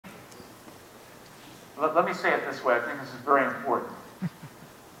let me say it this way, I think this is very important.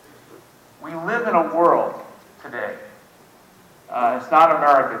 We live in a world today, it's not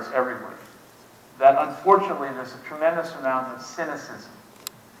America, it's everywhere, that unfortunately there's a tremendous amount of cynicism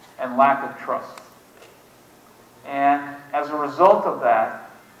and lack of trust. And as a result of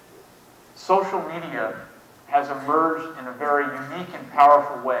that, social media has emerged in a very unique and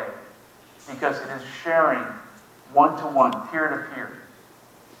powerful way because it is sharing one-to-one, peer-to-peer.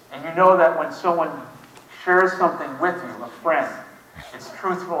 And you know that when someone shares something with you, a friend, it's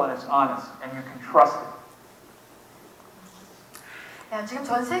truthful and it's honest, and you can trust it. 야, 지금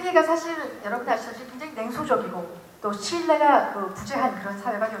전 세계가 사실 여러분들 아시다시피 굉장히 냉소적이고 또 신뢰가 부재한 그런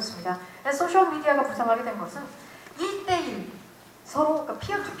사회가 되었습니다. 소셜 미디어가 부상하게 된 것은 1대1 서로 그러니까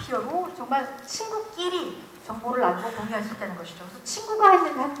피어투피어로 정말 친구끼리 정보를 나누고 공유할 수 있다는 것이죠. 그래서 친구가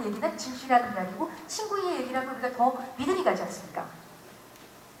하는 얘기는 진실한 이야기고 친구의 얘기라면 우리가 더 믿음이 가지 않습니까?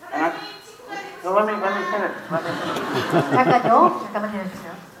 Let me finish. 잠깐만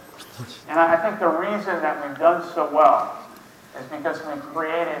기다려주세요. And I think the reason that we've done so well is because we've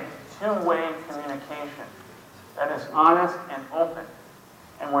created two-way communication that is honest and open.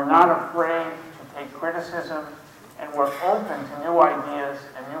 And we're not afraid to take criticism, and we're open to new ideas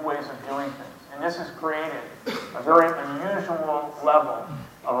and new ways of doing things. And this has created a very unusual level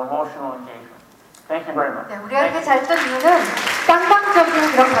of emotional engagement. Thank you very much. 네, 우리가 이렇게 잘 뜬 이유는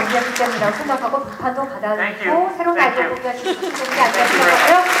쌍방적인 그런 관계였기 때문이라고 생각하고 비판도 받아들이고 새로운 아이디어 공유할 수 있는 분들이 아니라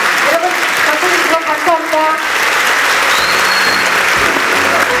생각하고요. 여러분, 전체적인 지원 감사합니다.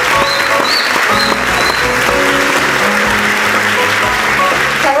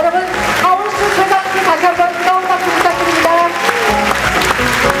 자, 여러분, 하우스 최강기 다시 한번 뜨거운 박수 부탁드립니다.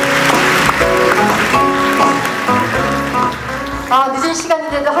 늦은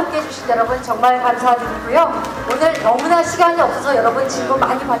시간인데도 함께해 주신 여러분 정말 감사드리고요. 오늘 너무나 시간이 없어서 여러분 질문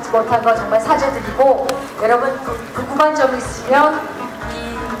많이 받지 못한 거 정말 사죄드리고, 여러분 궁금한 점이 있으면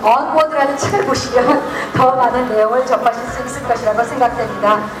이 Onward라는 책을 보시면 더 많은 내용을 접하실 수 있을 것이라고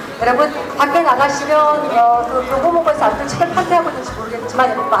생각됩니다. 여러분 밖에 나가시면 교보문고에서 어떤 책을 판매하고 있는지 모르겠지만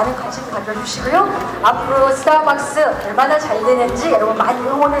여러분 많은 관심 가져주시고요. 앞으로 스타벅스 얼마나 잘 되는지 여러분 많이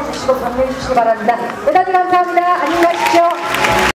응원해 주시고 격려해 주시기 바랍니다. 대단히 감사합니다. 안녕히 가십시오.